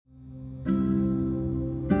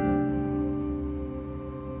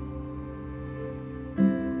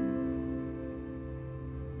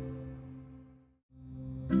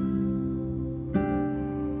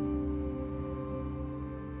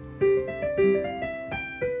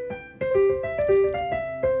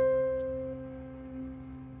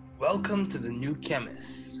Welcome to the new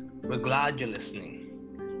Chemist. We're glad you're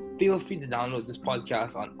listening. Feel free to download this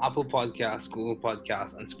podcast on Apple Podcasts, Google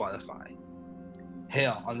Podcasts, and Spotify.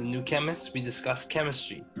 Here on the new Chemist, we discuss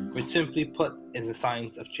chemistry, which simply put is the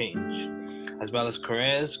science of change, as well as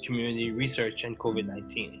careers, community research, and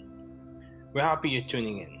COVID-19. We're happy you're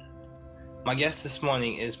tuning in. My guest this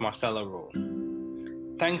morning is Marcella Rolle.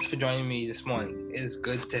 Thanks for joining me this morning. It is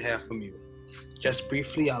good to hear from you. Just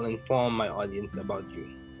briefly, I'll inform my audience about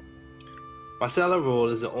you. Marcella Rolle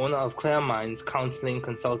is the owner of Clear Minds Counseling,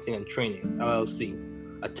 Consulting and Training, LLC,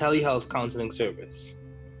 a telehealth counseling service.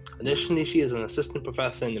 Additionally, she is an assistant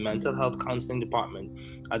professor in the mental health counseling department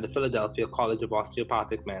at the Philadelphia College of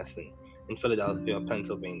Osteopathic Medicine in Philadelphia,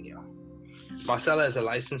 Pennsylvania. Marcella is a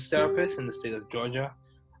licensed therapist in the state of Georgia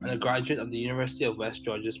and a graduate of the University of West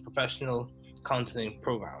Georgia's Professional Counseling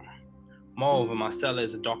Program. Moreover, Marcella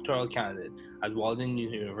is a doctoral candidate at Walden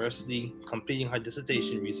University, completing her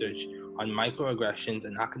dissertation research on microaggressions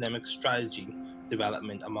and academic strategy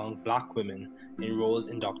development among Black women enrolled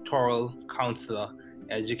in doctoral counselor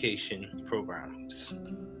education programs.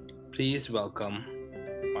 Please welcome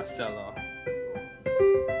Marcella.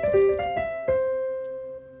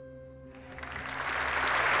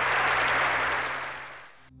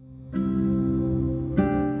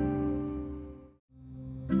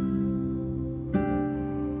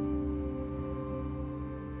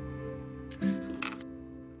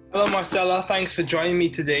 Hello, Marcella. Thanks for joining me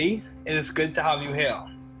today. It is good to have you here.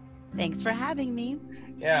 Thanks for having me.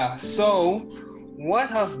 Yeah, so what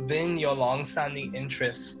have been your long-standing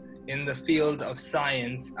interests in the field of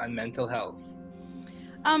science and mental health?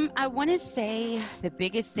 I want to say the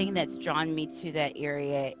biggest thing that's drawn me to that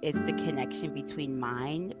area is the connection between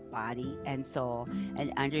mind, body, and soul,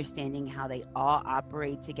 and understanding how they all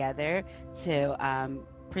operate together to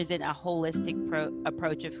present a holistic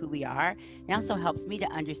approach of who we are. It also helps me to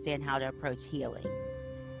understand how to approach healing.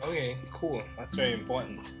 Okay, cool. That's very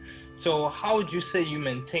important. So how would you say you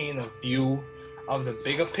maintain a view of the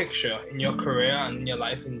bigger picture in your career and in your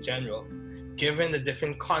life in general, given the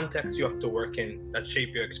different contexts you have to work in that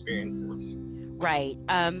shape your experiences? Right.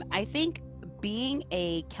 I think being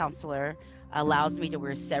a counselor allows me to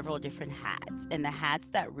wear several different hats, and the hats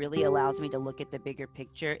that really allows me to look at the bigger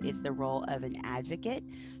picture is the role of an advocate.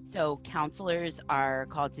 So counselors are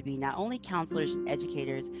called to be not only counselors and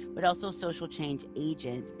educators, but also social change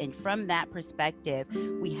agents. And from that perspective,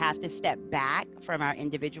 we have to step back from our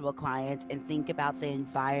individual clients and think about the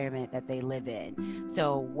environment that they live in.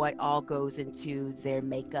 So what all goes into their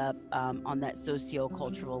makeup on that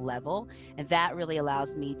socio-cultural level. And that really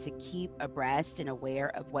allows me to keep abreast and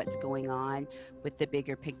aware of what's going on with the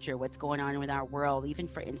bigger picture, what's going on with our world. Even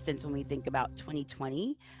for instance, when we think about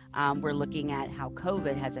 2020, we're looking at how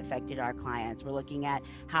COVID has affected our clients. We're looking at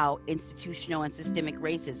how institutional and systemic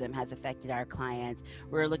racism has affected our clients.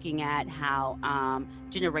 We're looking at how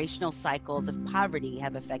generational cycles of poverty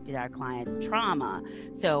have affected our clients' trauma.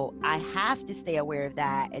 So I have to stay aware of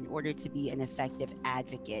that in order to be an effective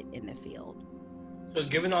advocate in the field. So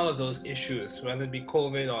given all of those issues, whether it be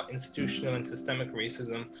COVID or institutional and systemic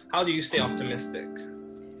racism, how do you stay optimistic?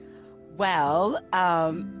 Well,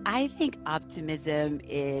 I think optimism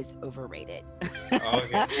is overrated.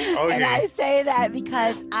 Okay. And I say that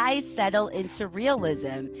because I settle into realism.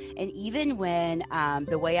 And even when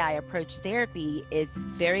the way I approach therapy is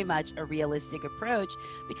very much a realistic approach,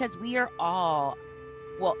 because we are all,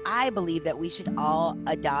 well, I believe that we should all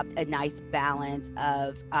adopt a nice balance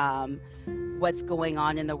of what's going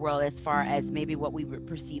on in the world as far as maybe what we would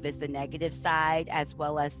perceive as the negative side, as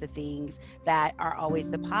well as the things that are always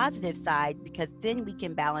the positive side, because then we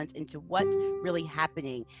can balance into what's really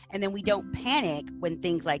happening. And then we don't panic when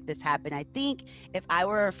things like this happen. I think if I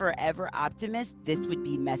were a forever optimist, this would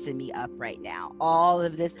be messing me up right now. All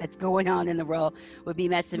of this that's going on in the world would be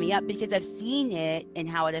messing me up because I've seen it and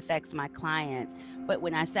how it affects my clients. But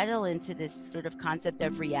when I settle into this sort of concept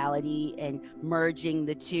of reality and merging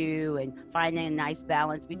the two and finding a nice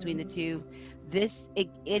balance between the two,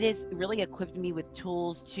 it has really equipped me with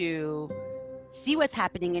tools to see what's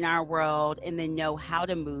happening in our world and then know how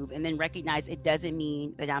to move and then recognize it doesn't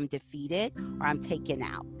mean that I'm defeated or I'm taken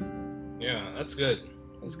out. Yeah, that's good.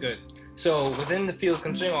 That's good. So within the field,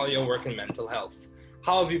 considering all your work in mental health,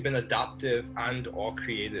 how have you been adaptive and or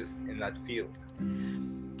creative in that field?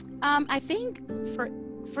 I think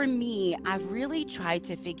for me, I've really tried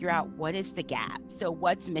to figure out what is the gap. So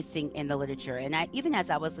what's missing in the literature. And even as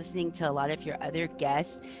I was listening to a lot of your other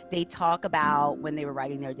guests, they talk about when they were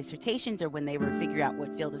writing their dissertations or when they were figuring out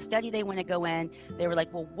what field of study they want to go in, they were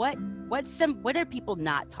like, well, what are people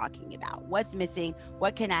not talking about? What's missing?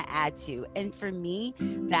 What can I add to? And for me,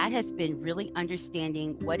 that has been really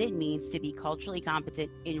understanding what it means to be culturally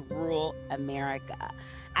competent in rural America.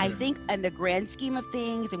 I think in the grand scheme of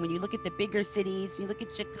things, and when you look at the bigger cities, you look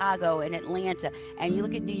at Chicago and Atlanta, and you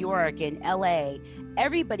look at New York and LA,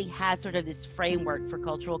 everybody has sort of this framework for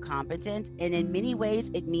cultural competence. And in many ways,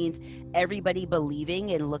 it means everybody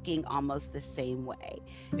believing and looking almost the same way.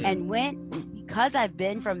 And because I've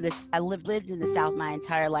been I lived in the South my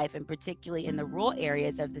entire life, and particularly in the rural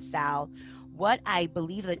areas of the South, what I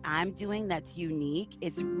believe that I'm doing that's unique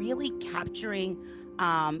is really capturing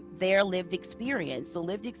their lived experience, the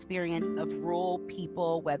lived experience of rural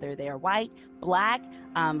people, whether they're white, Black,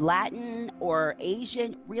 Latin, or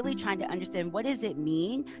Asian, really trying to understand what does it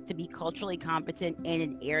mean to be culturally competent in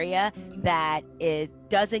an area that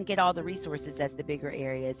doesn't get all the resources as the bigger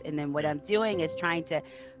areas. And then what I'm doing is trying to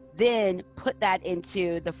then put that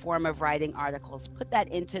into the form of writing articles, put that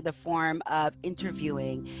into the form of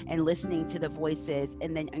interviewing and listening to the voices,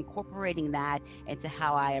 and then incorporating that into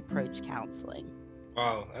how I approach counseling.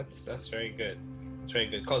 Wow, that's very good. That's very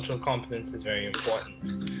good. Cultural competence is very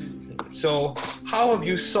important. So, how have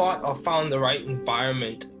you sought or found the right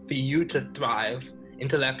environment for you to thrive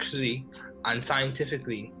intellectually and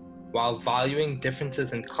scientifically while valuing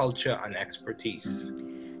differences in culture and expertise?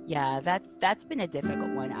 Yeah, that's been a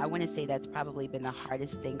difficult one. I want to say that's probably been the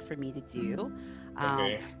hardest thing for me to do,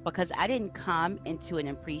 because I didn't come into an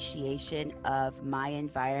appreciation of my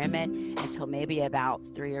environment until maybe about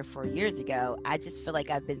 3 or 4 years ago. I just feel like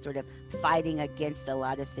I've been sort of fighting against a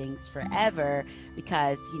lot of things forever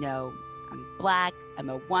because, I'm Black, I'm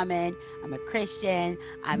a woman, I'm a Christian,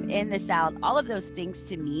 I'm in the South. All of those things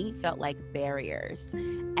to me felt like barriers.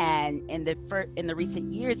 And in the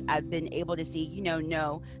recent years, I've been able to see,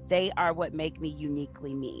 no, they are what make me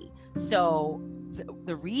uniquely me. So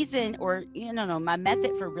the reason, or my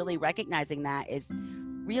method for really recognizing that is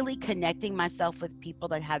really connecting myself with people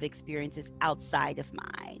that have experiences outside of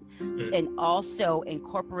mine, and also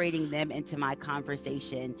incorporating them into my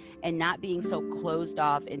conversation and not being so closed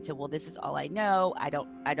off into, well, this is all I know. I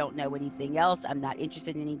don't know anything else. I'm not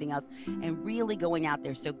interested in anything else, and really going out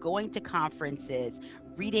there. So going to conferences,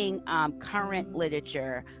 reading current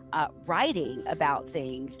literature, writing about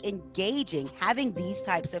things, engaging, having these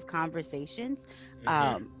types of conversations.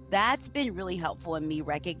 That's been really helpful in me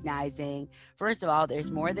recognizing, first of all,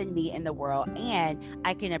 there's more than me in the world, and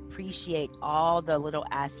I can appreciate all the little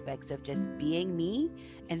aspects of just being me.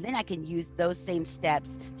 And then I can use those same steps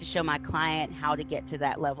to show my client how to get to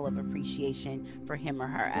that level of appreciation for him or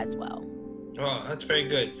her as well. Well, that's very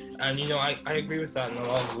good. And, I agree with that in a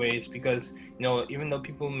lot of ways because, even though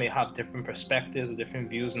people may have different perspectives or different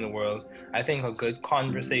views in the world, I think a good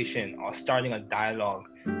conversation or starting a dialogue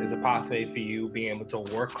is a pathway for you being able to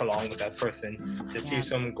work along with that person to achieve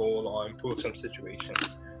some goal or improve some situation.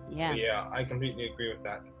 Yeah. So, yeah, I completely agree with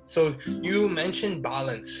that. So you mentioned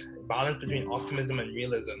balance between optimism and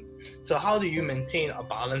realism. So how do you maintain a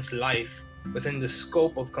balanced life within the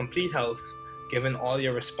scope of complete health, given all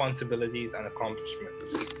your responsibilities and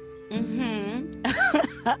accomplishments?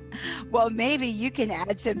 Well, maybe you can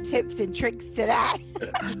add some tips and tricks to that.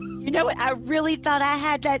 You know what? I really thought I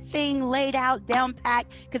had that thing laid out, down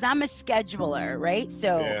packed, because I'm a scheduler, right?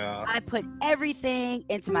 So I put everything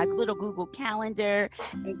into my little Google Calendar,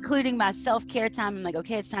 including my self-care time. I'm like,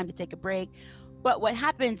 okay, it's time to take a break. But what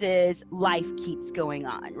happens is life keeps going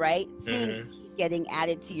on, right? Things keep getting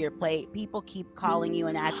added to your plate. People keep calling you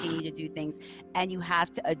and asking you to do things, and you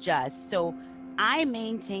have to adjust. So I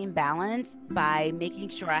maintain balance by making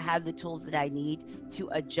sure I have the tools that I need to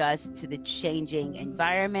adjust to the changing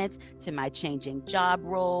environments, to my changing job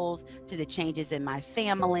roles, to the changes in my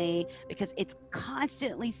family, because it's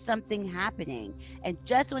constantly something happening. And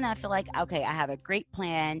just when I feel like, okay, I have a great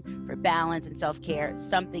plan for balance and self-care,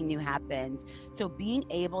 something new happens. So being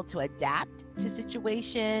able to adapt to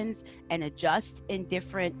situations and adjust in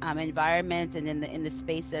different environments and in the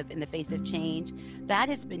face of change, that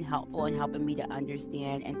has been helpful in helping me to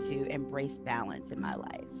understand and to embrace balance in my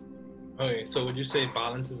life. Okay, so would you say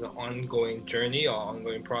balance is an ongoing journey or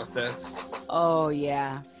ongoing process? Oh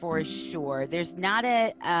yeah, for sure. There's not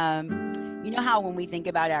a You know how when we think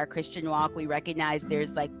about our Christian walk, we recognize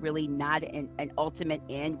there's like really not an ultimate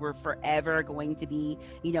end. We're forever going to be,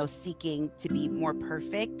 seeking to be more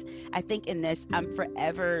perfect. I think in this, I'm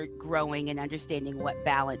forever growing and understanding what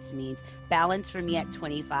balance means. Balance for me at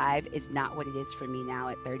 25 is not what it is for me now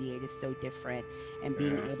at 38 is so different. And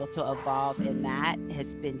being Yeah, able to evolve in that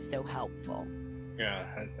has been so helpful. yeah,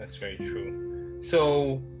 that's very true.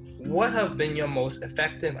 So, what have been your most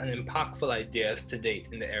effective and impactful ideas to date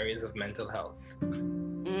in the areas of mental health?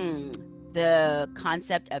 Mm, the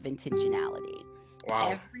concept of intentionality.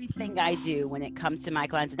 Wow. Everything I do when it comes to my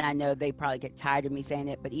clients, and I know they probably get tired of me saying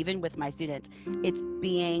it, but even with my students, it's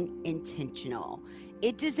being intentional.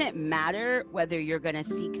 It doesn't matter whether you're going to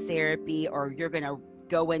seek therapy or you're going to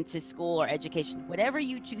go into school or education, whatever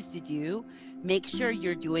you choose to do, make sure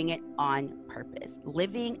you're doing it on purpose,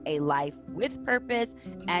 living a life with purpose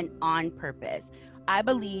and on purpose. I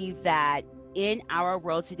believe that in our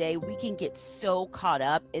world today, we can get so caught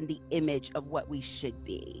up in the image of what we should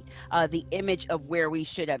be, the image of where we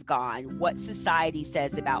should have gone, what society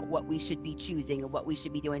says about what we should be choosing and what we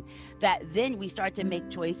should be doing, that then we start to make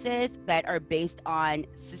choices that are based on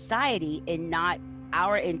society and not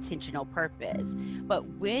our intentional purpose. But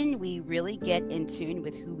when we really get in tune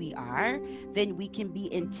with who we are, then we can be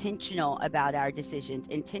intentional about our decisions,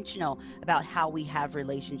 intentional about how we have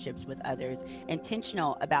relationships with others,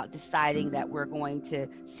 intentional about deciding that we're going to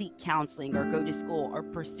seek counseling or go to school or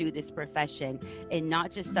pursue this profession and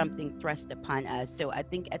not just something thrust upon us. So I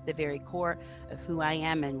think at the very core of who I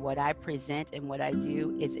am and what I present and what I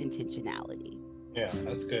do is intentionality. Yeah,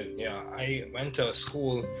 that's good. Yeah, I went to a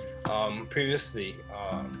school previously,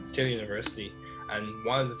 Taylor University, and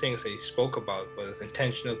one of the things they spoke about was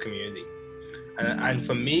intentional community. And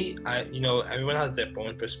for me, everyone has their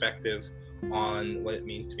own perspective on what it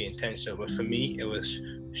means to be intentional. But for me, it was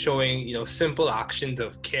showing, simple actions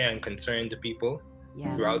of care and concern to people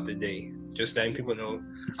Yeah. throughout the day, just letting people know.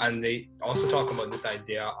 And they also talk about this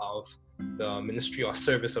idea of the ministry or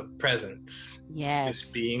service of presence, Yes.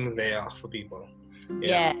 just being there for people.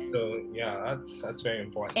 Yeah. So yeah, that's very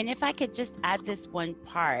important. And if I could just add this one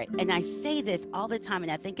part, and I say this all the time, and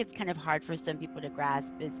I think it's kind of hard for some people to grasp,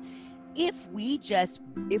 is if we just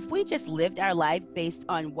lived our life based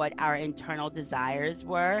on what our internal desires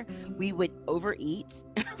were, we would overeat,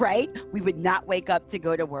 right? We would not wake up to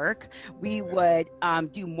go to work. We would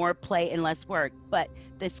do more play and less work. But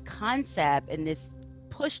this concept and this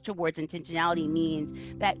push towards intentionality means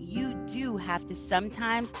that you do have to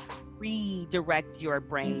sometimes redirect your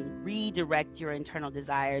brain, redirect your internal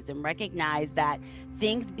desires, and recognize that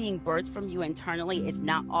things being birthed from you internally is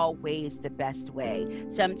not always the best way.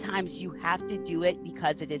 Sometimes you have to do it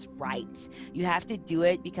because it is right. You have to do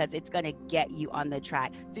it because it's going to get you on the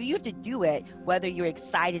track. So you have to do it whether you're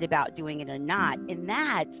excited about doing it or not. And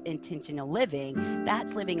that's intentional living.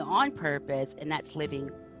 That's living on purpose, and that's living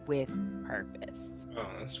with purpose. Oh,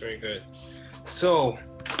 that's very good. So,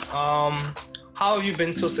 how have you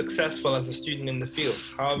been so successful as a student in the field?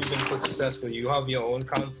 How have you been so successful? You have your own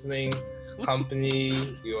counseling company.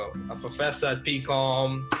 You're a professor at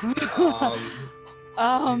PCOM.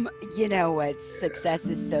 You know what? Success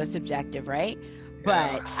is so subjective, right?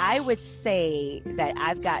 But I would say that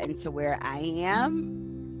I've gotten to where I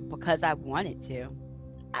am because I wanted to.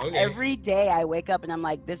 Okay. Every day I wake up and I'm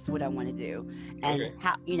like, this is what I want to do. And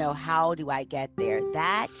how do I get there?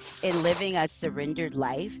 That and living a surrendered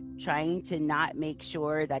life, trying to not make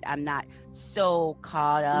sure that I'm not so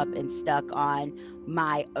caught up and stuck on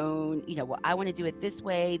my own, well, I want to do it this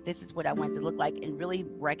way. This is what I want it to look like. And really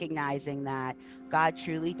recognizing that God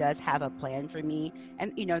truly does have a plan for me.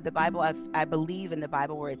 And, the Bible, I believe in the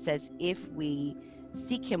Bible where it says, if we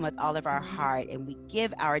seek him with all of our heart and we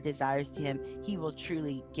give our desires to him, he will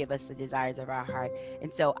truly give us the desires of our heart. And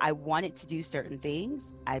so I wanted to do certain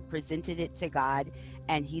things. I presented it to God,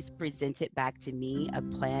 and he's presented back to me a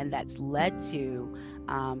plan that's led to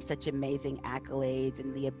such amazing accolades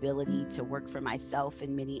and the ability to work for myself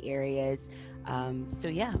in many areas.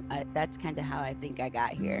 That's kind of how I think I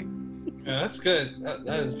got here. Yeah, that's good. That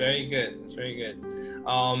is very good. That's very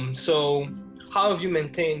good. So how have you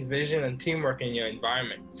maintained vision and teamwork in your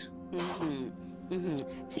environment?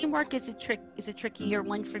 Teamwork is a trickier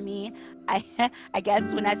one for me. I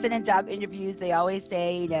guess when I sit in job interviews, they always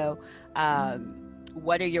say,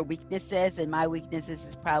 what are your weaknesses? And my weaknesses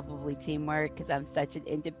is probably teamwork, because I'm such an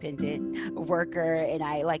independent worker and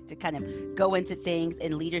I like to kind of go into things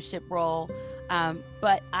in leadership role.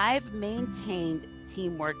 But I've maintained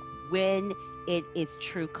teamwork when it is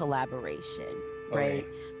true collaboration. right?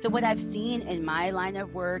 So what I've seen in my line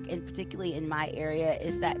of work, and particularly in my area,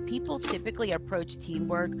 is that people typically approach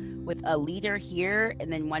teamwork with a leader here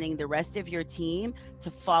and then wanting the rest of your team to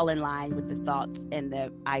fall in line with the thoughts and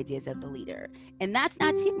the ideas of the leader. And that's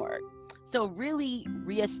not teamwork. So really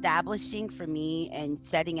reestablishing for me and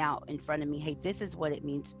setting out in front of me, hey, this is what it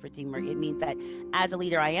means for teamwork. It means that as a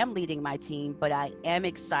leader, I am leading my team, but I am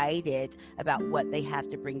excited about what they have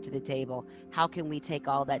to bring to the table. How can we take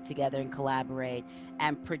all that together and collaborate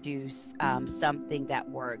and produce something that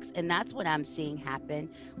works? And that's what I'm seeing happen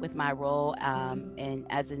with my role and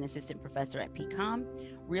as an assistant professor at PCOM,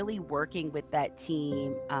 really working with that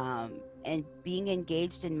team and being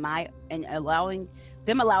engaged in my and allowing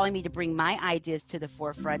me to bring my ideas to the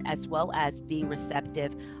forefront, as well as being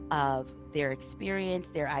receptive of their experience,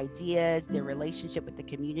 their ideas, their relationship with the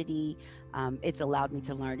community. It's allowed me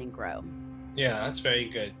to learn and grow. Yeah, that's very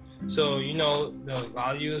good. So, the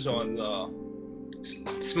values or the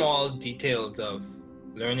small details of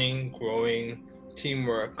learning, growing,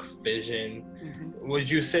 teamwork, vision, would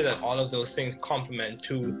you say that all of those things complement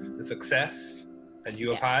to the success that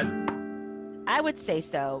you have had? I would say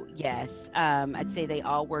so. Yes, I'd say they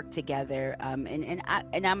all work together. And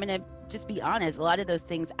I'm gonna just be honest. A lot of those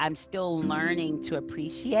things I'm still learning to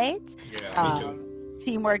appreciate. Yeah, me too.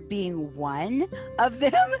 Teamwork being one of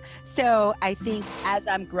them. So I think as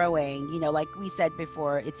I'm growing, like we said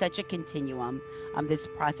before, it's such a continuum. This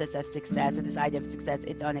process of success, or this idea of success,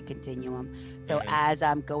 it's on a continuum. So as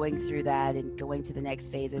I'm going through that and going to the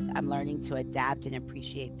next phases, I'm learning to adapt and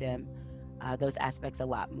appreciate them, those aspects a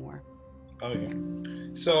lot more. Okay.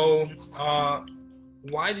 So,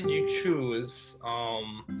 why did you choose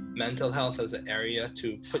mental health as an area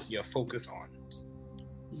to put your focus on?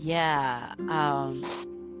 Yeah, I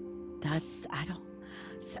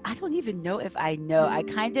don't even know if I know. I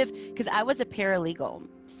kind of, because I was a paralegal.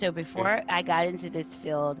 So before I got into this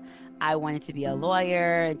field, I wanted to be a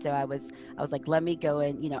lawyer. And so I was like, let me go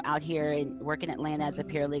and, out here and work in Atlanta as a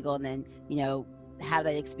paralegal, and then, have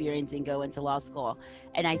that experience and go into law school.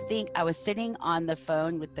 And I think I was sitting on the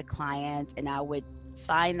phone with the clients, and I would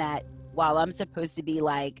find that while I'm supposed to be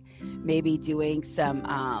like maybe doing some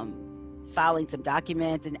filing some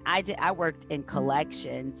documents, and I worked in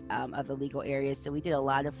collections of the legal areas, so we did a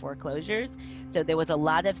lot of foreclosures. So there was a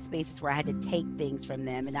lot of spaces where I had to take things from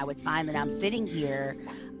them, and I would find that I'm sitting here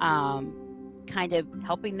kind of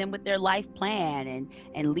helping them with their life plan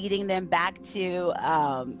and leading them back to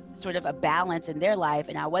sort of a balance in their life.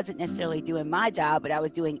 And I wasn't necessarily doing my job, but I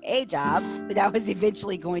was doing a job that I was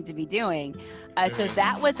eventually going to be doing. So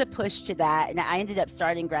that was a push to that. And I ended up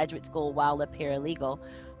starting graduate school while a paralegal.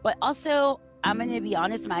 But also, I'm going to be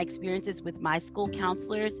honest, my experiences with my school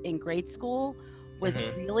counselors in grade school was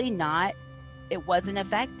really not, it wasn't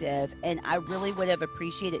effective. And I really would have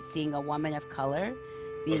appreciated seeing a woman of color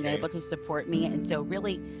being able to support me. And so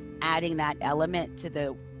really adding that element to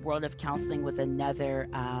the world of counseling was another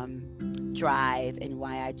drive and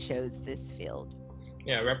why I chose this field.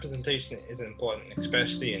 Yeah, representation is important,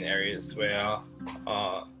 especially in areas where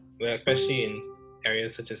especially in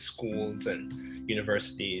areas such as schools and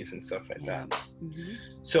universities and stuff like that.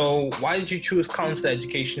 So why did you choose counselor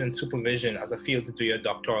education and supervision as a field to do your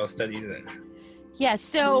doctoral studies in? Yeah,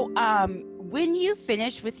 so when you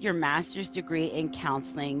finish with your master's degree in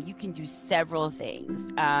counseling, you can do several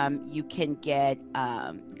things. You can get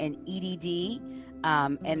an EDD,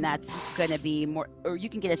 and that's going to be more, or you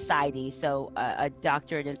can get a PsyD, so a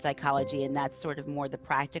doctorate in psychology, and that's sort of more the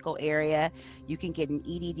practical area. You can get an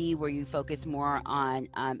EDD where you focus more on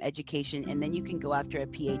education, and then you can go after a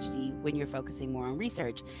PhD when you're focusing more on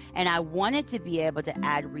research. And I wanted to be able to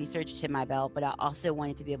add research to my belt, but I also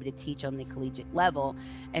wanted to be able to teach on the collegiate level.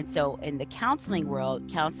 And so in the counseling world,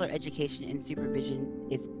 counselor education and supervision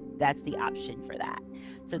that's the option for that.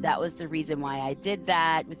 So that was the reason why I did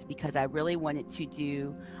that, was because I really wanted to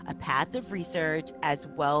do a path of research as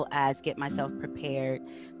well as get myself prepared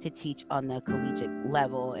to teach on the collegiate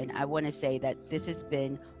level. And I want to say that this has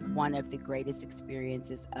been one of the greatest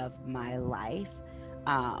experiences of my life.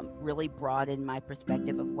 Really broadened my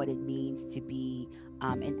perspective of what it means to be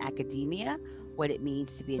in academia, what it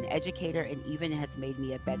means to be an educator, and even has made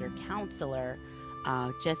me a better counselor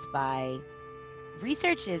just by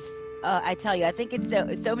research is, I tell you, I think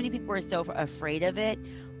it's so many people are so afraid of it,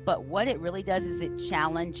 but what it really does is it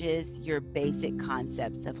challenges your basic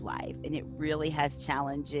concepts of life. And it really has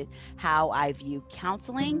challenged how I view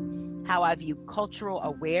counseling, how I view cultural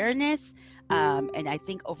awareness. And I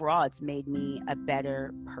think overall it's made me a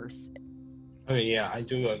better person. Oh yeah, I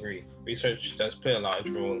do agree. Research does play a large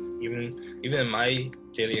role, even in my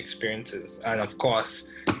daily experiences. And of course,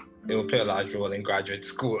 it will play a large role in graduate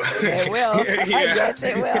school. It will. Yes,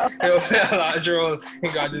 it will. It will play a large role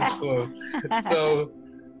in graduate school. So,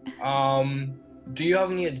 do you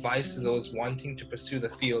have any advice to those wanting to pursue the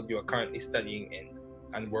field you are currently studying in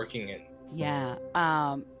and working in? Yeah.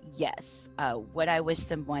 Yes. What I wish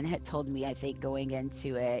someone had told me, I think, going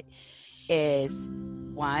into it is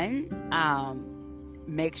one,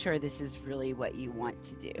 make sure this is really what you want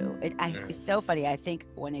to do. It's so funny. I think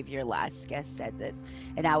one of your last guests said this,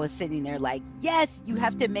 and I was sitting there like, yes, you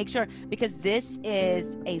have to make sure, because this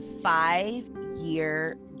is a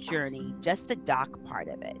 5-year journey, just the doc part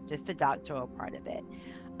of it, just the doctoral part of it.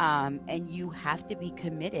 And you have to be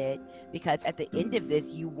committed, because at the end of this,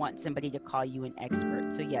 you want somebody to call you an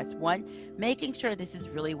expert. So yes, one, making sure this is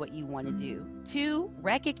really what you want to do. Two,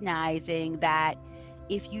 recognizing that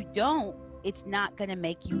if you don't, it's not going to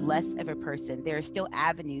make you less of a person. There are still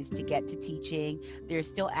avenues to get to teaching. There are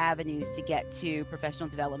still avenues to get to professional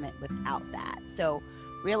development without that. So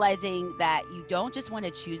realizing that you don't just want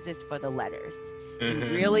to choose this for the letters. You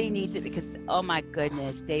really need to, because, oh my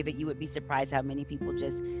goodness, David, you would be surprised how many people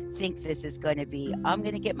just think this is going to be, I'm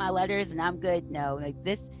going to get my letters and I'm good. No, like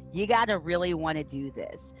this, you got to really want to do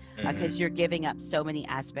this, because you're giving up so many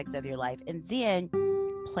aspects of your life. And then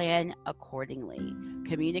plan accordingly.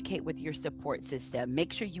 Communicate with your support system.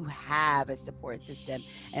 Make sure you have a support system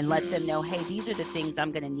and let them know, hey, these are the things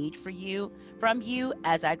I'm going to need from you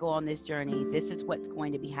as I go on this journey. This is what's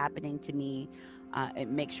going to be happening to me.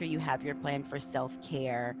 And make sure you have your plan for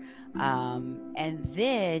self-care. And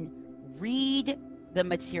then read the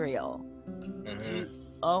material.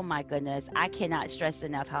 Oh my goodness, I cannot stress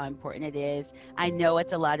enough how important it is. I know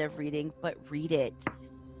it's a lot of reading, but read it.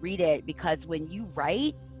 Read it, because when you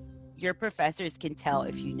write, your professors can tell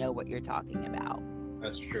if you know what you're talking about.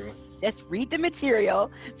 That's true. Just read the material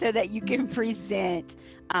so that you can present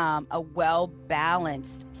a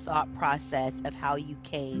well-balanced thought process of how you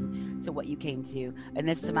came to what you came to. And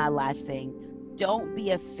this is my last thing. Don't be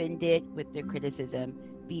offended with the criticism.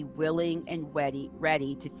 Be willing and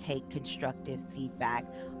ready to take constructive feedback,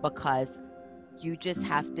 because you just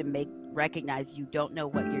have to recognize you don't know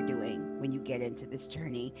what you're doing when you get into this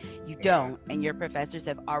journey. You don't, and your professors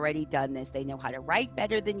have already done this. They know how to write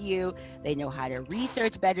better than you. They know how to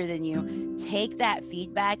research better than you. Take that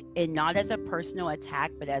feedback, and not as a personal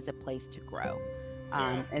attack, but as a place to grow.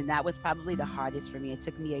 And that was probably the hardest for me. It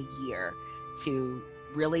took me a year to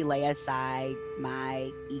really lay aside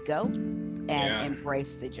my ego and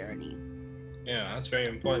embrace the journey. Yeah, that's very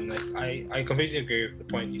important. Like I completely agree with the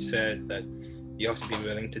point you said, that you have to be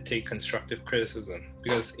willing to take constructive criticism.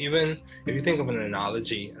 Because even if you think of an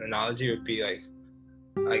analogy would be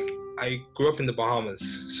like I grew up in the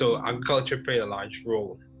Bahamas, so agriculture played a large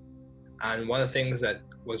role. And one of the things that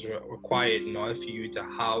was required in order for you to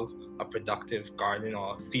have a productive garden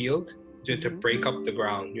or field, you had to break up the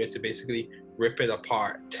ground. You had to basically rip it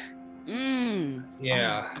apart.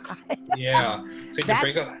 Yeah. Oh yeah. So you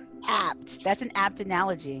break up. That's an apt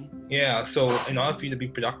analogy. Yeah. So in order for you to be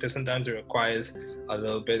productive, sometimes it requires a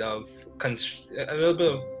little bit of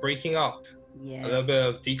breaking up. Yes. A little bit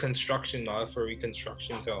of deconstruction in order for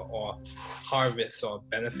reconstruction or harvest or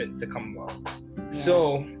benefit to come about.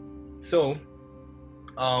 Yeah. So,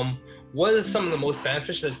 what is some of the most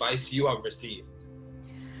beneficial advice you have received?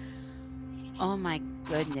 Oh my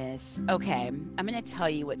goodness. Okay, I'm going to tell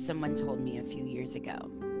you what someone told me a few years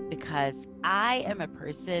ago, because I am a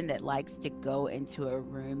person that likes to go into a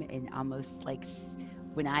room and almost like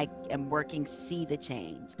when I am working, see the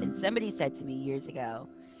change. And somebody said to me years ago,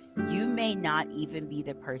 you may not even be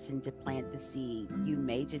the person to plant the seed. You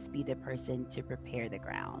may just be the person to prepare the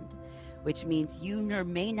ground, which means you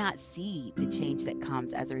may not see the change that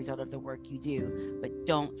comes as a result of the work you do, but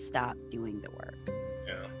don't stop doing the work.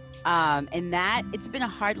 Yeah. And that, it's been a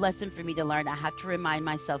hard lesson for me to learn. I have to remind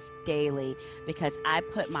myself daily, because I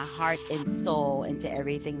put my heart and soul into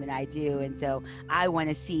everything that I do. And so I want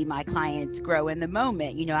to see my clients grow in the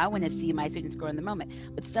moment. You know, I want to see my students grow in the moment.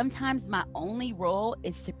 But sometimes my only role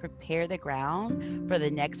is to prepare the ground for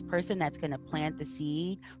the next person that's going to plant the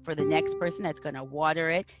seed, for the next person that's going to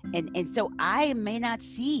water it. And so I may not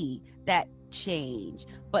see that change,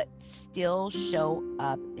 but still show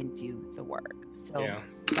up and do the work. So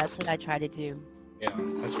that's what I try to do. Yeah,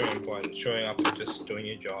 that's very important. Showing up and just doing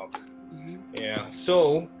your job. Yeah.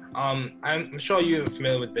 So I'm sure you're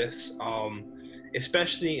familiar with this,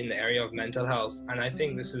 especially in the area of mental health. And I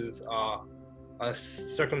think this is a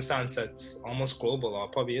circumstance that's almost global, or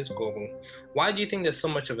probably is global. Why do you think there's so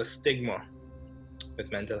much of a stigma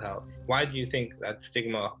with mental health? Why do you think that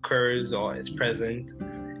stigma occurs or is present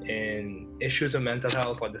in issues of mental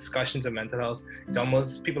health or discussions of mental health?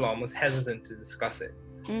 People are almost hesitant to discuss it.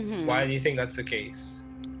 Why Mm-hmm. do you think that's the case?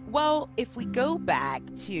 Well, if we go back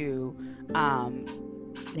to um,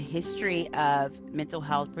 the history of mental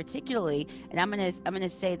health, particularly, and I'm gonna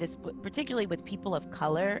say this, particularly with people of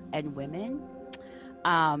color and women,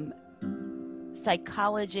 um,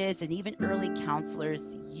 psychologists and even early counselors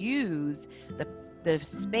use the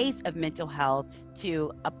space of mental health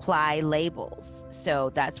to apply labels.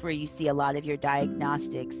 So that's where you see a lot of your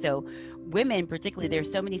diagnostics. So women, particularly,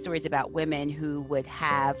 there's so many stories about women who would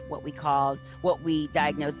have what we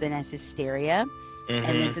diagnosed then as hysteria. And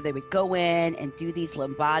then Mm-hmm. so they would go in and do these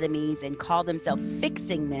lobotomies and call themselves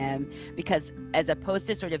fixing them, because as opposed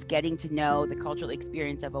to sort of getting to know the cultural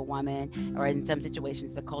experience of a woman, or in some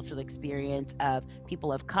situations the cultural experience of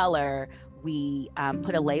people of color, we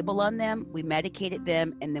put a label on them, we medicated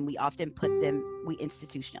them, and then we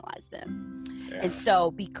institutionalize them. And Yeah.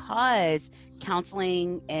 so, because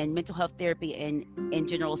counseling and mental health therapy in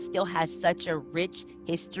general still has such a rich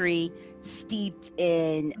history steeped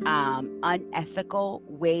in unethical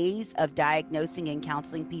ways of diagnosing and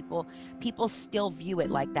counseling people, people still view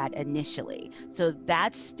it like that initially. So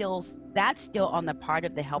that's still on the part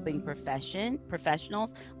of the helping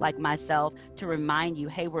professionals like myself to remind you,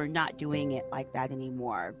 hey, we're not doing it like that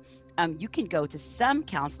anymore. You can go to some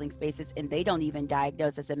counseling spaces and they don't even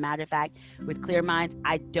diagnose. As a matter of fact, with Clear Minds,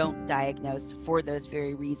 I don't diagnose for those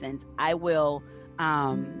very reasons.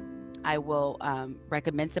 Um, I will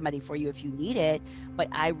recommend somebody for you if you need it, but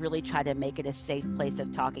I really try to make it a safe place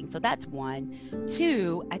of talking. So that's one.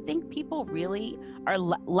 Two, I think people really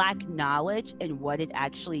lack knowledge in what it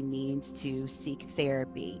actually means to seek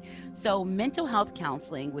therapy. So mental health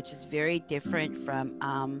counseling, which is very different from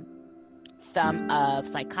some of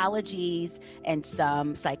psychologies and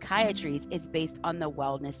some psychiatries, is based on the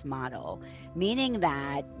wellness model, meaning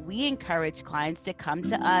that we encourage clients to come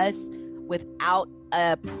to us without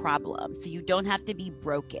a problem. So you don't have to be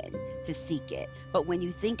broken to seek it. But when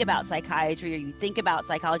you think about psychiatry, or you think about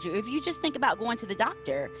psychology, or if you just think about going to the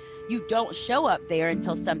doctor, you don't show up there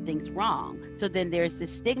until something's wrong. So then there's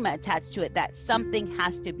this stigma attached to it that something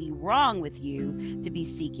has to be wrong with you to be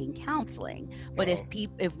seeking counseling. But Oh,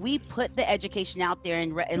 if we put the education out there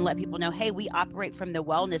and let people know, hey, we operate from the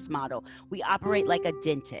wellness model, we operate like a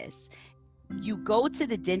dentist. You go to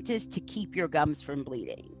the dentist to keep your gums from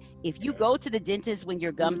bleeding. If you yeah. go to the dentist when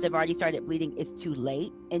your gums have already started bleeding, it's too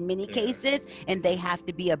late in many Yeah. cases, and they have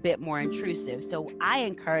to be a bit more intrusive. So I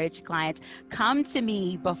encourage clients, come to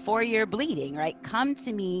me before you're bleeding, right? Come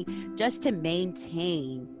to me just to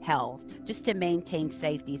maintain health, just to maintain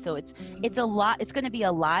safety. So it's a lot. It's going to be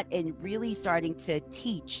a lot in really starting to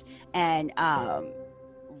teach and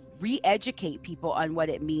re-educate people on what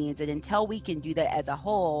it means. And until we can do that as a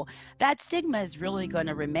whole, that stigma is really going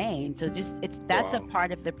to remain. So just that's a Wow.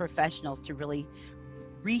 part of the professionals to really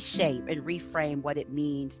reshape and reframe what it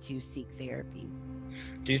means to seek therapy.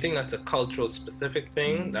 Do you think that's a cultural specific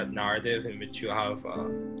thing, that narrative in which you have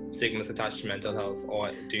stigmas attached to mental health,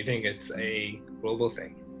 or do you think it's a global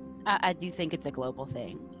thing? I do think it's a global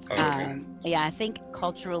thing. Oh, okay. Yeah, I think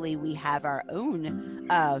culturally we have our own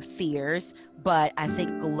fears, but I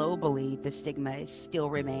think globally the stigma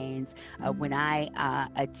still remains. When I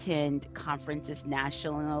attend conferences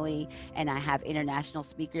nationally and I have international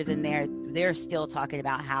speakers in there, they're still talking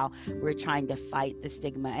about how we're trying to fight the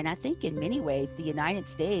stigma. And I think in many ways the United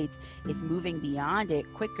States is moving beyond it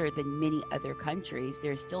quicker than many other countries.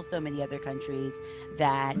 There's still so many other countries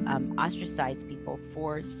that ostracize people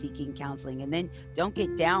for seeking counseling. And then don't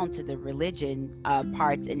get down to the religion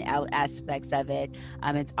parts and aspects of it.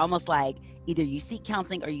 It's almost like either you seek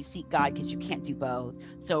counseling or you seek God, because you can't do both.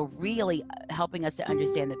 So really helping us to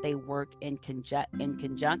understand that they work in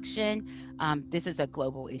conjunction. This is a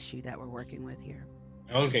global issue that we're working with here.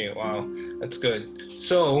 Okay, wow, that's good.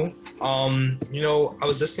 So, I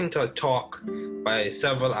was listening to a talk by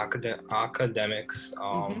several academics,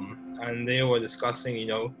 Mm-hmm. and they were discussing,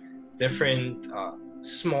 different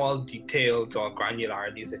small details or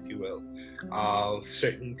granularities, if you will, of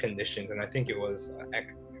certain conditions, and I think it was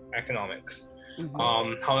economics.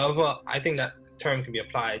 Mm-hmm. However, I think that term can be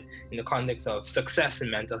applied in the context of success in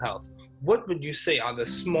mental health. What would you say are the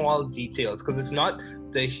small details? Because it's not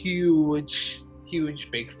the huge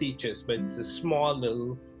big features, but it's the small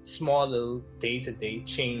little day-to-day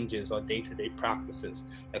changes or day-to-day practices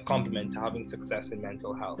that complement to having success in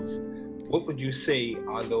mental health. What would you say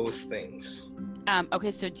are those things?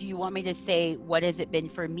 Okay, so do you want me to say what has it been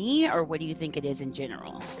for me, or what do you think it is in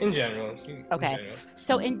general? In general, Okay,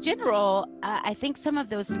 so in general, I think some of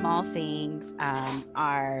those small things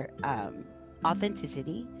are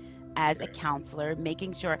authenticity. as a counselor,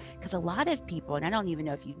 making sure, because a lot of people, and I don't even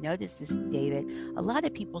know if you've noticed this, David, a lot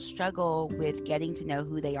of people struggle with getting to know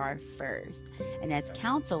who they are first. And as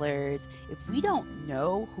counselors, if we don't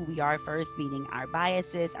know who we are first, meaning our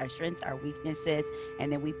biases, our strengths, our weaknesses,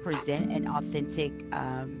 and then we present an authentic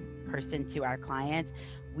person to our clients,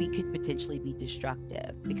 we could potentially be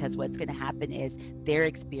destructive, because what's going to happen is their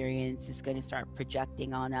experience is going to start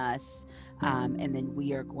projecting on us, and then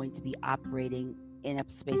we are going to be operating in a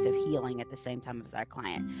space of healing at the same time as our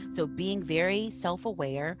client. So being very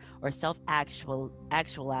self-aware, or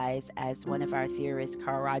self-actualize, as one of our theorists,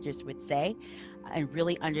 Carl Rogers, would say, and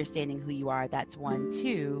really understanding who you are, that's one.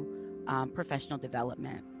 Two, professional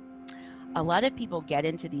development. A lot of people get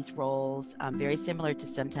into these roles, very similar to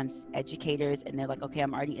sometimes educators, and they're like, okay,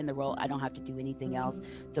 I'm already in the role, I don't have to do anything else.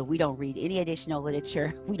 So we don't read any additional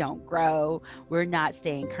literature, we don't grow, we're not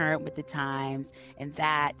staying current with the times, and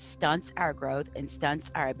that stunts our growth and stunts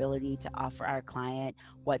our ability to offer our client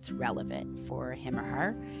what's relevant for him or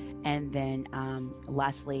her. And then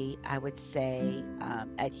lastly, I would say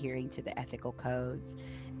adhering to the ethical codes.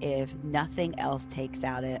 If nothing else takes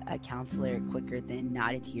out a counselor quicker than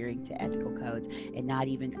not adhering to ethical codes and not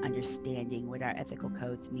even understanding what our ethical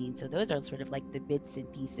codes mean. So those are sort of like the bits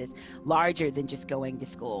and pieces, larger than just going to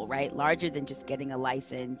school, right? Larger than just getting a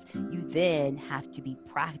license. You then have to be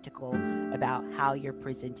practical about how you're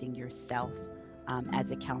presenting yourself as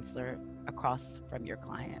a counselor across from your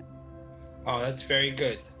client. Oh, that's very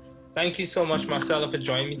good. Thank you so much, Marcella, for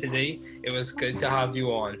joining me today. It was good to have you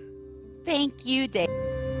on. Thank you, Dave.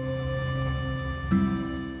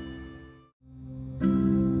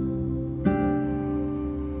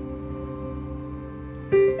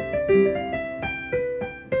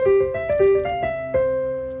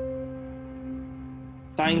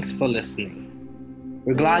 Thanks for listening.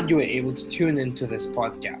 We're glad you were able to tune into this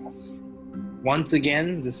podcast. Once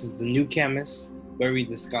again, this is The New Chemist, where we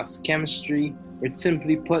discuss chemistry, which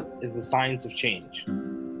simply put is the science of change,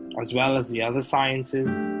 as well as the other sciences,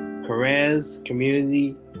 careers,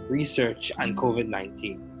 community, research, and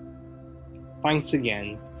COVID-19. Thanks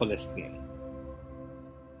again for listening.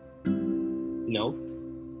 Note,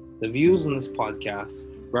 the views on this podcast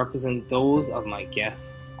represent those of my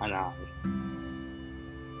guests and I.